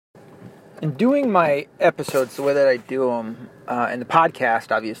In doing my episodes the way that I do them, and the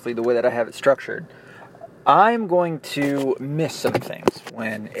podcast, obviously, the way that I have it structured, I'm going to miss some things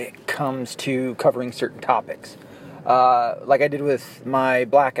when it comes to covering certain topics. Like I did with my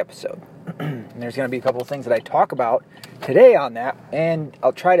Black episode. There's going to be a couple of things that I talk about today on that, and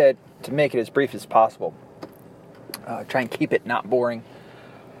I'll try to make it as brief as possible. Try and keep it not boring.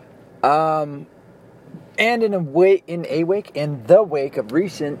 And in the wake of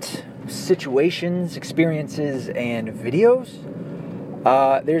recent situations, experiences, and videos,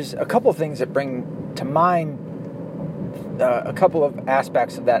 there's a couple of things that bring to mind a couple of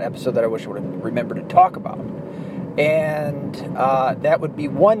aspects of that episode that I wish I would have remembered to talk about. And that would be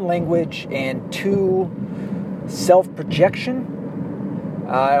 1, language, and 2, self-projection.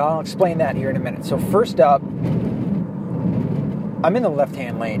 I'll explain that here in a minute. So first up, I'm in the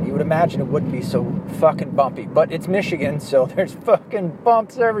left-hand lane. You would imagine it wouldn't be so fucking bumpy, but it's Michigan, so there's fucking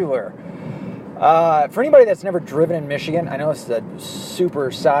bumps everywhere. For anybody that's never driven in Michigan, I know this is a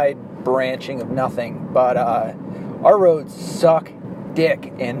super side branching of nothing, but our roads suck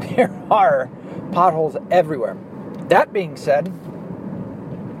dick, and there are potholes everywhere. That being said,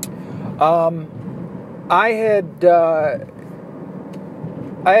 I had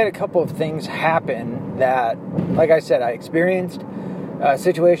a couple of things happen that, like I said, I experienced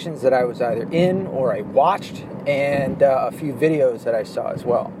situations that I was either in or I watched, and a few videos that I saw as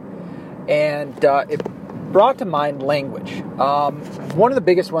well. And it brought to mind language. One of the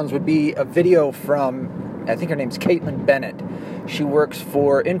biggest ones would be a video from, I think her name's Kaitlin Bennett. She works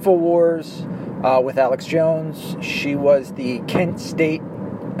for InfoWars with Alex Jones. She was the Kent State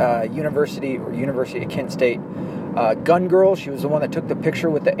University of Kent State gun girl. She was the one that took the picture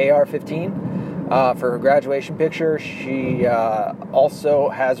with the AR-15 for her graduation picture. She also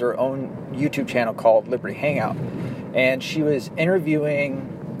has her own YouTube channel called Liberty Hangout. And she was interviewing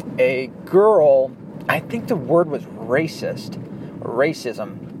a girl, I think the word was racism,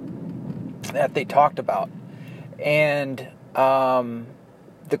 that they talked about. And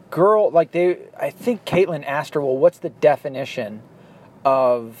the girl, I think Kaitlin asked her, well, what's the definition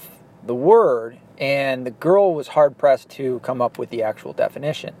of the word? And the girl was hard-pressed to come up with the actual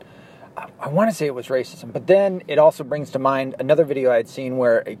definition. I want to say it was racism, but then it also brings to mind another video I had seen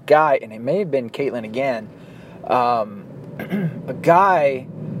where a guy, and it may have been Kaitlin again, a guy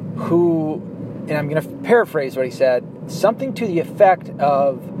who, and I'm going to paraphrase what he said, something to the effect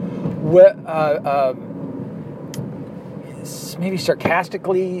of maybe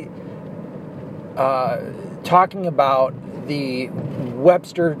sarcastically talking about the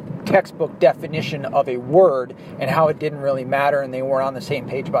Webster textbook definition of a word and how it didn't really matter and they weren't on the same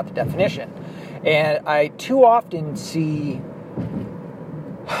page about the definition. And I too often see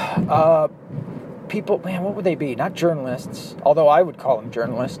people, man, what would they be? Not journalists, although I would call them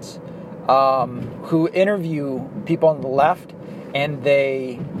journalists, who interview people on the left, and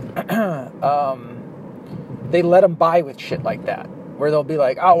they let them by with shit like that, where they'll be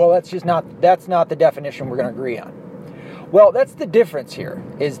like, oh, well, that's not the definition we're going to agree on. Well, that's the difference here,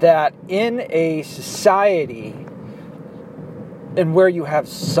 is that in a society and where you have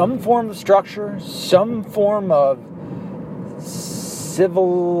some form of structure, some form of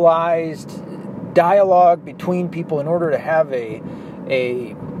civilized dialogue between people in order to have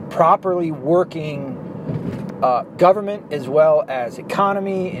a properly working government as well as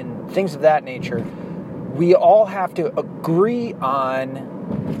economy and things of that nature, we all have to agree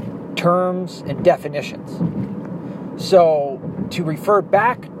on terms and definitions. So, to refer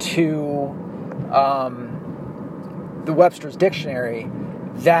back to the Webster's Dictionary,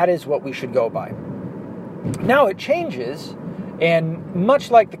 that is what we should go by. Now it changes, and much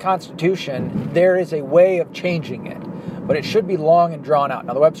like the Constitution, there is a way of changing it, but it should be long and drawn out.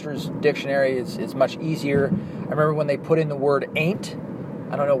 Now the Webster's Dictionary is much easier. I remember when they put in the word ain't.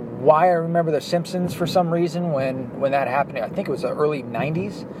 I don't know why I remember The Simpsons for some reason when that happened. I think it was the early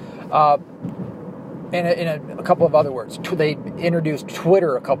 90s. And a couple of other words. They introduced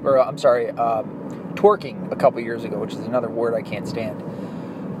twerking a couple years ago, which is another word I can't stand.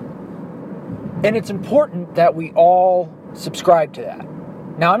 And it's important that we all subscribe to that.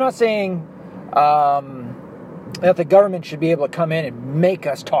 Now, I'm not saying that the government should be able to come in and make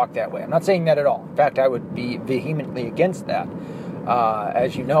us talk that way. I'm not saying that at all. In fact, I would be vehemently against that.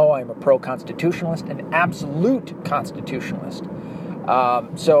 As you know, I'm a pro-constitutionalist, an absolute constitutionalist.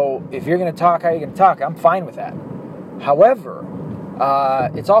 So if you're going to talk how you're going to talk, I'm fine with that. However,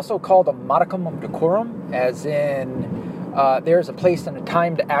 it's also called a modicum of decorum, as in there's a place and a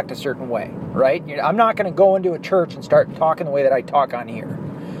time to act a certain way, right? I'm not going to go into a church and start talking the way that I talk on here.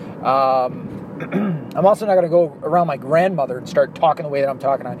 I'm also not going to go around my grandmother and start talking the way that I'm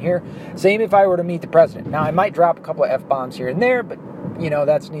talking on here. Same if I were to meet the president. Now, I might drop a couple of F-bombs here and there, but,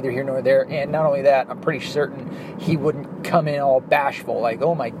 that's neither here nor there. And not only that, I'm pretty certain he wouldn't come in all bashful, like,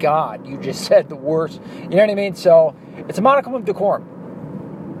 oh my God, you just said the worst. You know what I mean? So, it's a modicum of decorum.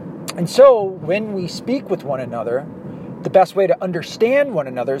 And so, when we speak with one another, the best way to understand one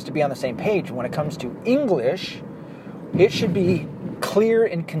another is to be on the same page. When it comes to English, it should be clear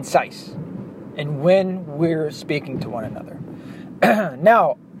and concise. And when we're speaking to one another.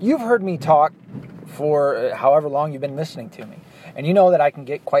 Now, you've heard me talk for however long you've been listening to me. And you know that I can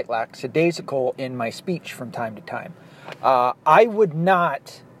get quite lackadaisical in my speech from time to time. I would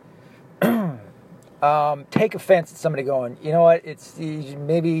not take offense at somebody going, you know what, it's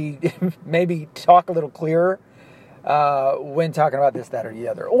maybe talk a little clearer when talking about this, that, or the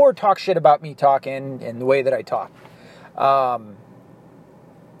other. Or talk shit about me talking and the way that I talk.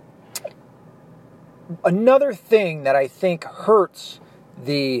 Another thing that I think hurts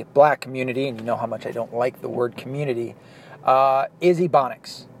the black community, and you know how much I don't like the word community, is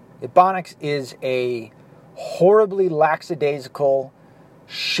Ebonics. Ebonics is a horribly lackadaisical,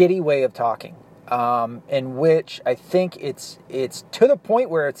 shitty way of talking, in which I think it's to the point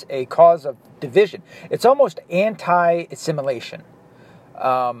where it's a cause of division. It's almost anti-assimilation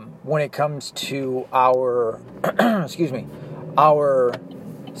when it comes to our, our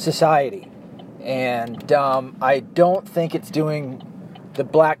society. And I don't think it's doing the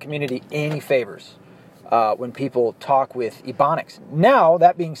black community any favors when people talk with Ebonics. Now,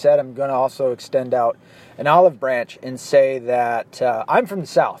 that being said, I'm going to also extend out an olive branch and say that I'm from the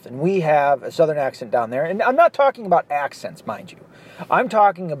South, and we have a Southern accent down there. And I'm not talking about accents, mind you. I'm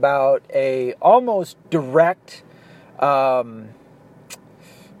talking about a almost direct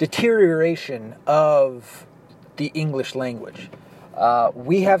deterioration of the English language.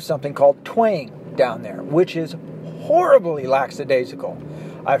 We have something called twang down there, which is horribly lackadaisical.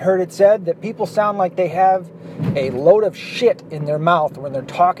 I've heard it said that people sound like they have a load of shit in their mouth when they're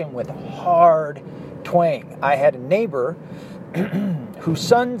talking with hard twang. I had a neighbor whose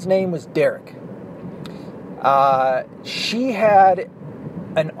son's name was Derek. She had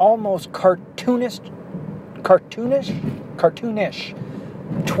an almost cartoonish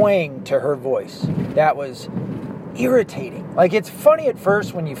twang to her voice. That was irritating. Like, it's funny at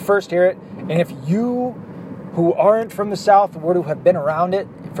first when you first hear it, and if you who aren't from the South were to have been around it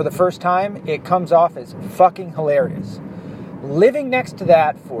for the first time, it comes off as fucking hilarious. Living next to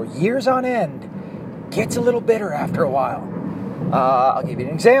that for years on end gets a little bitter after a while. I'll give you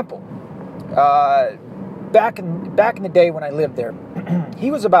an example. Back in the day when I lived there, he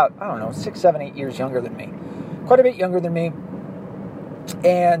was about, 6, 7, 8 years younger than me. Quite a bit younger than me.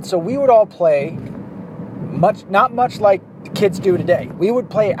 And so we would all play not much like the kids do today. We would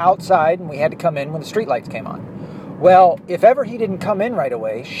play outside, and we had to come in when the streetlights came on. Well, if ever he didn't come in right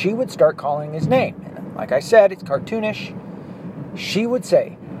away, she would start calling his name. And like I said, it's cartoonish. She would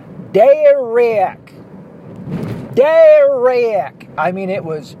say, Derek. I mean, it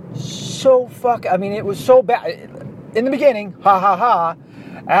was so it was so bad. In the beginning, ha ha ha.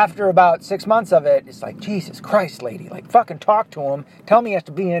 After about 6 months of it, it's like, Jesus Christ, lady. Like, fucking talk to him. Tell me he has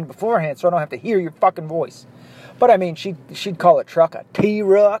to be in beforehand so I don't have to hear your fucking voice. But, I mean, she'd call a truck a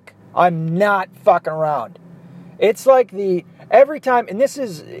T-Ruck. I'm not fucking around. It's like every time, and this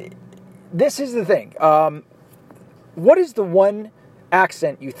is the thing. What is the one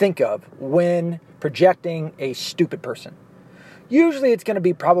accent you think of when projecting a stupid person? Usually it's going to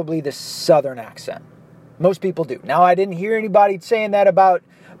be probably the Southern accent. Most people do. Now, I didn't hear anybody saying that about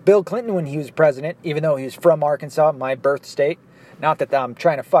Bill Clinton when he was president, even though he was from Arkansas, my birth state. Not that I'm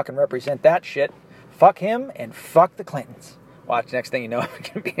trying to fucking represent that shit. Fuck him and fuck the Clintons. Watch, next thing you know, I'm going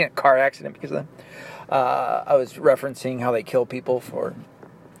to be in a car accident because of them. I was referencing how they kill people for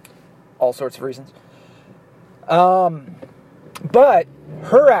all sorts of reasons. But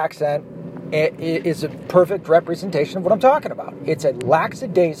her accent is a perfect representation of what I'm talking about. It's a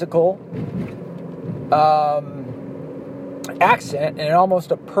lackadaisical accent and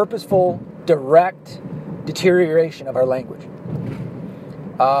almost a purposeful, direct deterioration of our language.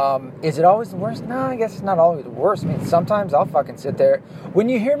 Is it always the worst? No, I guess it's not always the worst. I mean, sometimes I'll fucking sit there. When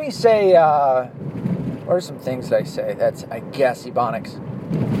you hear me say, what are some things that I say? That's, I guess, Ebonics.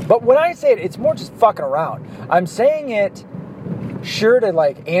 But when I say it, it's more just fucking around. I'm saying it, sure, to,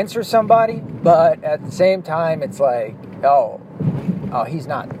 like, answer somebody, but at the same time, it's like, oh, he's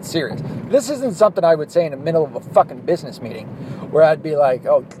not serious. This isn't something I would say in the middle of a fucking business meeting where I'd be like,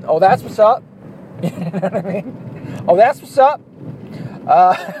 oh, that's what's up. You know what I mean? Oh, that's what's up.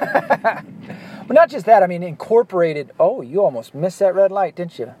 But not just that, I mean, incorporated. Oh, you almost missed that red light,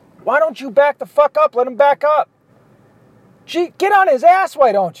 didn't you? Why don't you back the fuck up? Let him back up. Gee, get on his ass,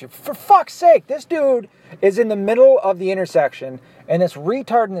 why don't you? For fuck's sake, this dude is in the middle of the intersection, and this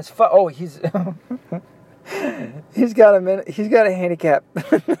retard in this he's got a handicap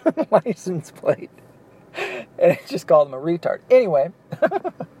license plate, and it just called him a retard. Anyway,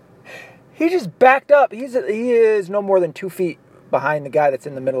 he just backed up. He is no more than 2 feet behind the guy that's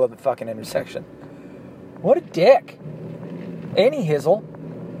in the middle of the fucking intersection. What a dick. Any hizzle.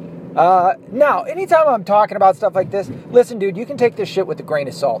 Now, anytime I'm talking about stuff like this, listen, dude, you can take this shit with a grain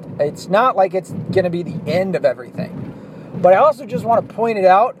of salt. It's not like it's going to be the end of everything. But I also just want to point it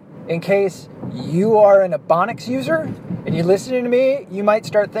out in case you are an Ebonics user and you're listening to me, you might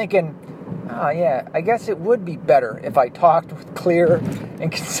start thinking, oh, yeah, I guess it would be better if I talked with clear and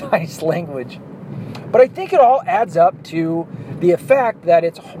concise language. But I think it all adds up to the effect that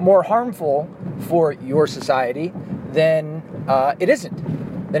it's more harmful for your society than it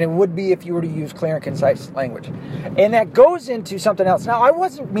isn't. Than it would be if you were to use clear and concise language. And that goes into something else. Now, I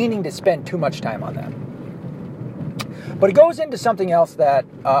wasn't meaning to spend too much time on that. But it goes into something else that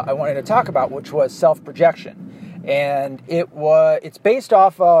I wanted to talk about, which was self-projection. And it's based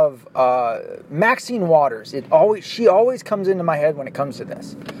off of Maxine Waters. She always comes into my head when it comes to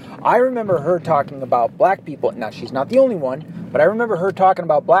this. I remember her talking about black people. Now, she's not the only one, but I remember her talking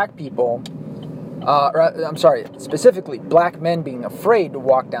about black people. Specifically black men being afraid to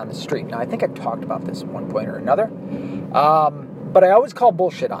walk down the street. Now, I think I talked about this at one point or another, but I always call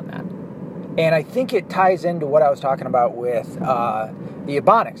bullshit on that. And I think it ties into what I was talking about with the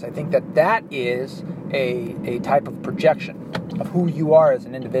Ebonics. I think that is a type of projection of who you are as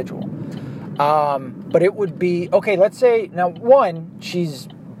an individual. But it would be, okay, let's say, now, one, she's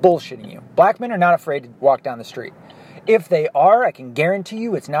bullshitting you. Black men are not afraid to walk down the street. If they are, I can guarantee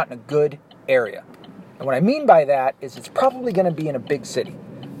you it's not in a good area. And what I mean by that is it's probably going to be in a big city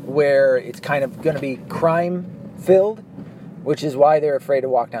where it's kind of going to be crime-filled, which is why they're afraid to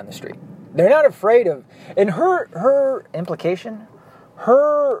walk down the street. They're not afraid of... And her implication,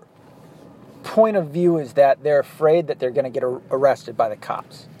 her point of view is that they're afraid that they're going to get arrested by the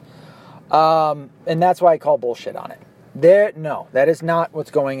cops. And that's why I call bullshit on it. No, that is not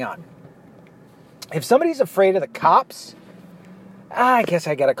what's going on. If somebody's afraid of the cops... I guess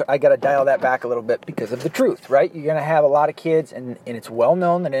I gotta dial that back a little bit because of the truth, right? You're gonna have a lot of kids, and it's well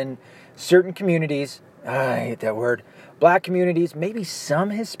known that in certain communities, I hate that word, black communities, maybe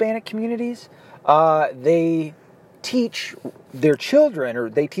some Hispanic communities, they teach their children, or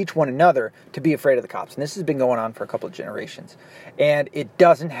they teach one another to be afraid of the cops. And this has been going on for a couple of generations, and it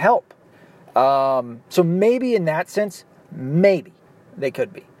doesn't help. So maybe in that sense, maybe they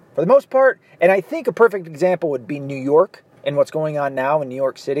could be. For the most part, and I think a perfect example would be New York, and what's going on now in New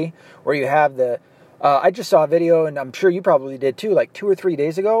York City, where you have I just saw a video, and I'm sure you probably did too, like 2 or 3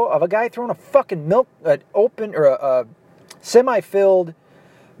 days ago, of a guy throwing a fucking a semi-filled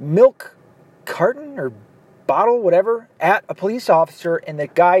milk carton or bottle, whatever, at a police officer, and the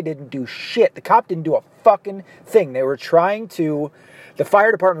guy didn't do shit. The cop didn't do a fucking thing. They were trying to, the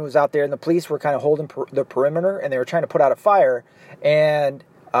fire department was out there, and the police were kind of holding the perimeter, and they were trying to put out a fire, and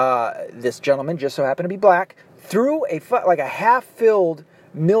this gentleman, just so happened to be black, threw a half-filled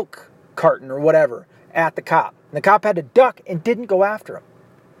milk carton or whatever at the cop. And the cop had to duck and didn't go after him.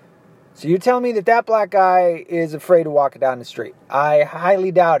 So you're telling me that black guy is afraid to walk down the street? I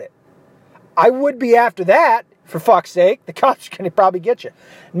highly doubt it. I would be after that, for fuck's sake. The cops are going to probably get you.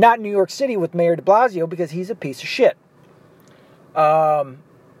 Not in New York City with Mayor de Blasio, because he's a piece of shit. But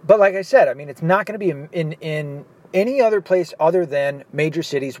like I said, I mean, it's not going to be in any other place other than major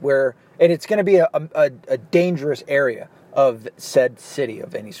cities where, and it's going to be a dangerous area of said city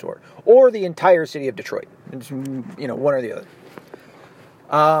of any sort, or the entire city of Detroit. It's, one or the other.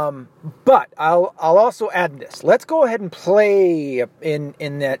 But I'll also add this. Let's go ahead and play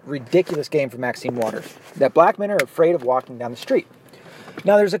in that ridiculous game from Maxine Waters, that black men are afraid of walking down the street.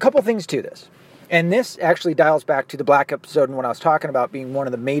 Now, there's a couple things to this, and this actually dials back to the black episode and what I was talking about being one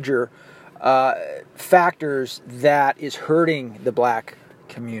of the major factors that is hurting the black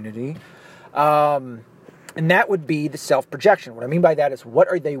community, and that would be the self-projection. What I mean by that is, what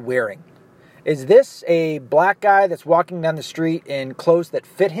are they wearing? Is this a black guy that's walking down the street in clothes that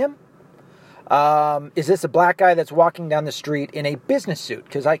fit him? Is this a black guy that's walking down the street in a business suit?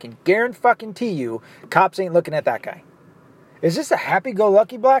 Because I can guarantee you, cops ain't looking at that guy. Is this a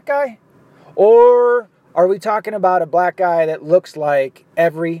happy-go-lucky black guy? Or are we talking about a black guy that looks like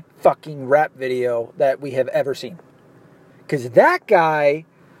every fucking rap video that we have ever seen? Because that guy,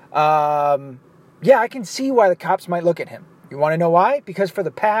 I can see why the cops might look at him. You want to know why? Because for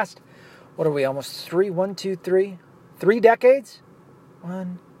the past, what are we, almost 3 decades?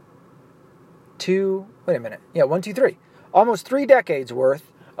 1, 3. Almost 3 decades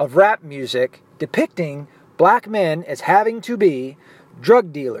worth of rap music depicting black men as having to be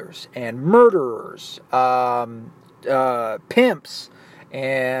drug dealers and murderers, pimps,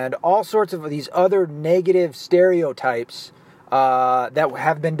 and all sorts of these other negative stereotypes that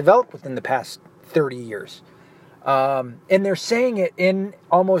have been developed within the past 30 years. And they're saying it in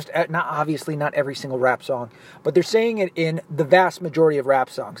not every single rap song, but they're saying it in the vast majority of rap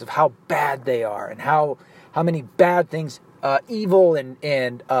songs of how bad they are and how many bad things, evil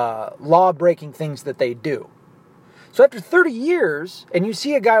and law-breaking things that they do. So after 30 years, and you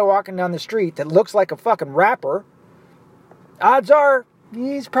see a guy walking down the street that looks like a fucking rapper, odds are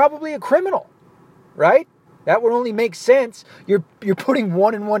he's probably a criminal, right? That would only make sense. You're putting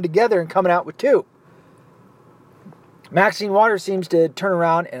 1 and 1 together and coming out with 2. Maxine Waters seems to turn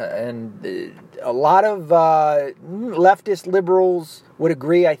around, and a lot of leftist liberals would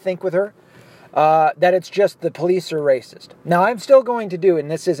agree, I think, with her, that it's just the police are racist. Now, I'm still going to do,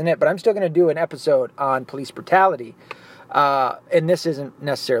 and this isn't it, but I'm still going to do an episode on police brutality, and this isn't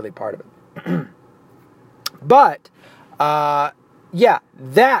necessarily part of it. But,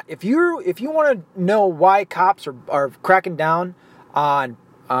 if you want to know why cops are cracking down on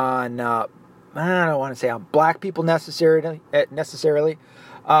I don't want to say on black people necessarily,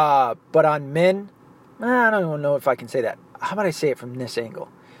 but on men, I don't even know if I can say that. How about I say it from this angle?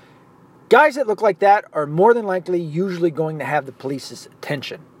 Guys that look like that are more than likely usually going to have the police's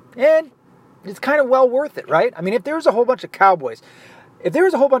attention. And it's kind of well worth it, right? I mean, if there was a whole bunch of cowboys, if there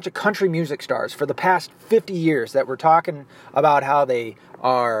was a whole bunch of country music stars for the past 50 years that were talking about how they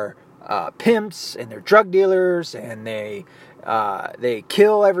are pimps and they're drug dealers and they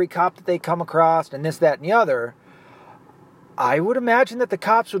kill every cop that they come across and this, that, and the other, I would imagine that the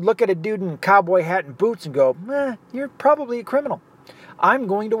cops would look at a dude in a cowboy hat and boots and go, you're probably a criminal. I'm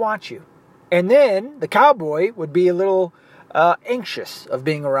going to watch you. And then the cowboy would be a little anxious of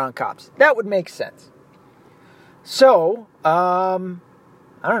being around cops. That would make sense. So, I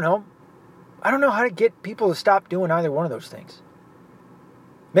don't know. I don't know how to get people to stop doing either one of those things.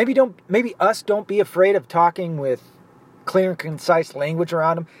 Maybe us don't be afraid of talking with clear and concise language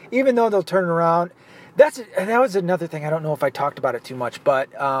around them, even though they'll turn around. That was another thing. I don't know if I talked about it too much, but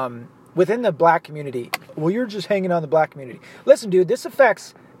within the black community, you're just hanging on the black community. Listen, dude, this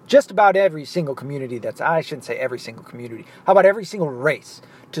affects just about every single community I shouldn't say every single community. How about every single race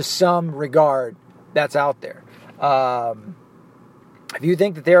to some regard that's out there? If you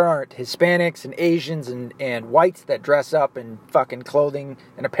think that there aren't Hispanics and Asians and whites that dress up in fucking clothing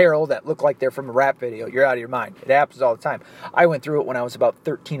and apparel that look like they're from a rap video, you're out of your mind. It happens all the time. I went through it when I was about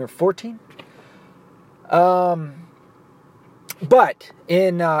 13 or 14. But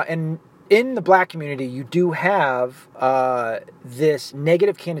in the black community, you do have this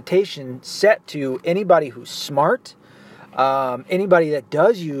negative connotation set to anybody who's smart, anybody that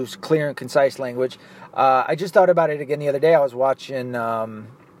does use clear and concise language. I just thought about it again the other day. I was watching,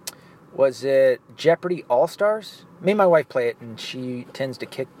 was it Jeopardy All-Stars? Me and my wife play it, and she tends to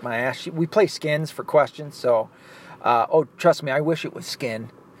kick my ass. We play skins for questions, so, trust me, I wish it was skin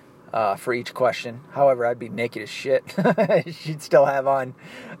for each question. However, I'd be naked as shit. She'd still have on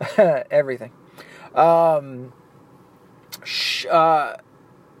everything. But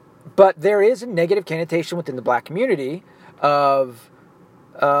there is a negative connotation within the black community of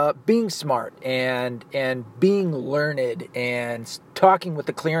being smart and being learned and talking with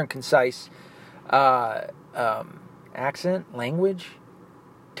a clear and concise accent, language,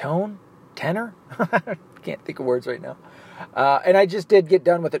 tone, tenor. Can't think of words right now. And I just did get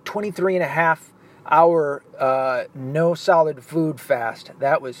done with a 23.5-hour no solid food fast.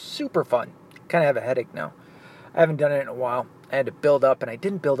 That was super fun. Kind of have a headache now. I haven't done it in a while. I had to build up, and I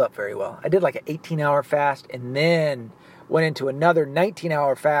didn't build up very well. I did like an 18-hour fast, and then went into another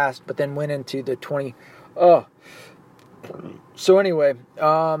 19-hour fast, but then went into the 20... So anyway,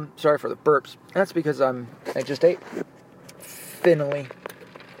 sorry for the burps. That's because I just ate. Finally.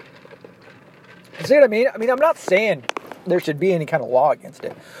 See what I mean? I mean, I'm not saying there should be any kind of law against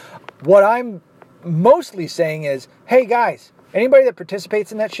it. What I'm mostly saying is, hey guys, anybody that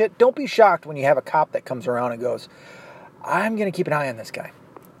participates in that shit, don't be shocked when you have a cop that comes around and goes, I'm going to keep an eye on this guy.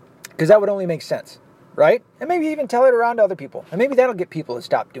 Because that would only make sense, right? And maybe even tell it around to other people. And maybe that'll get people to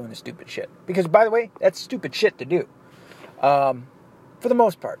stop doing the stupid shit. Because, by the way, that's stupid shit to do. For the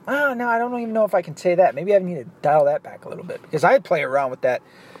most part. Oh, no, I don't even know if I can say that. Maybe I need to dial that back a little bit. Because I'd play around with that,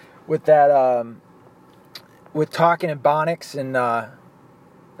 with talking in Ebonics and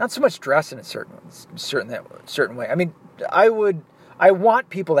not so much dressing a certain way. I mean, I want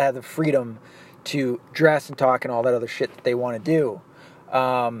people to have the freedom to dress and talk and all that other shit that they want to do.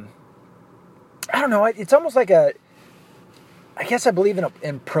 I don't know. It's almost like I guess I believe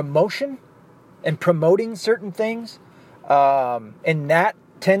in promotion and promoting certain things. And that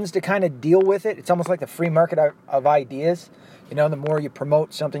tends to kind of deal with it. It's almost like the free market of ideas. The more you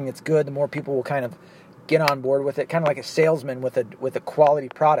promote something that's good, the more people will kind of get on board with it. Kind of like a salesman with a quality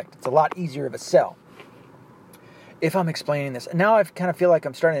product. It's a lot easier of a sell. If I'm explaining this. And now I kind of feel like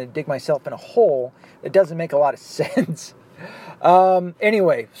I'm starting to dig myself in a hole that doesn't make a lot of sense.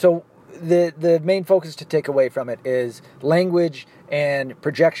 Anyway, so the main focus to take away from it is language and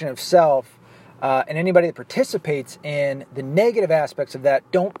projection of self. And anybody that participates in the negative aspects of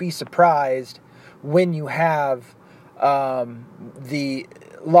that, don't be surprised when you have the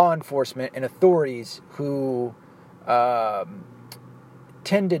law enforcement and authorities who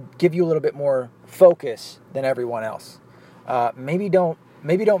tend to give you a little bit more focus than everyone else. Maybe don't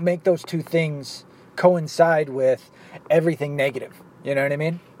make those two things coincide with everything negative. You know what I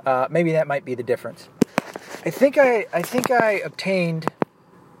mean? Maybe that might be the difference. I think I obtained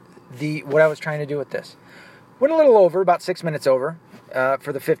what I was trying to do with this. Went a little over, about 6 minutes over,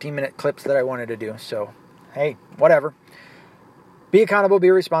 for the 15-minute clips that I wanted to do. So, hey, whatever. Be accountable, be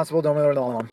responsible, don't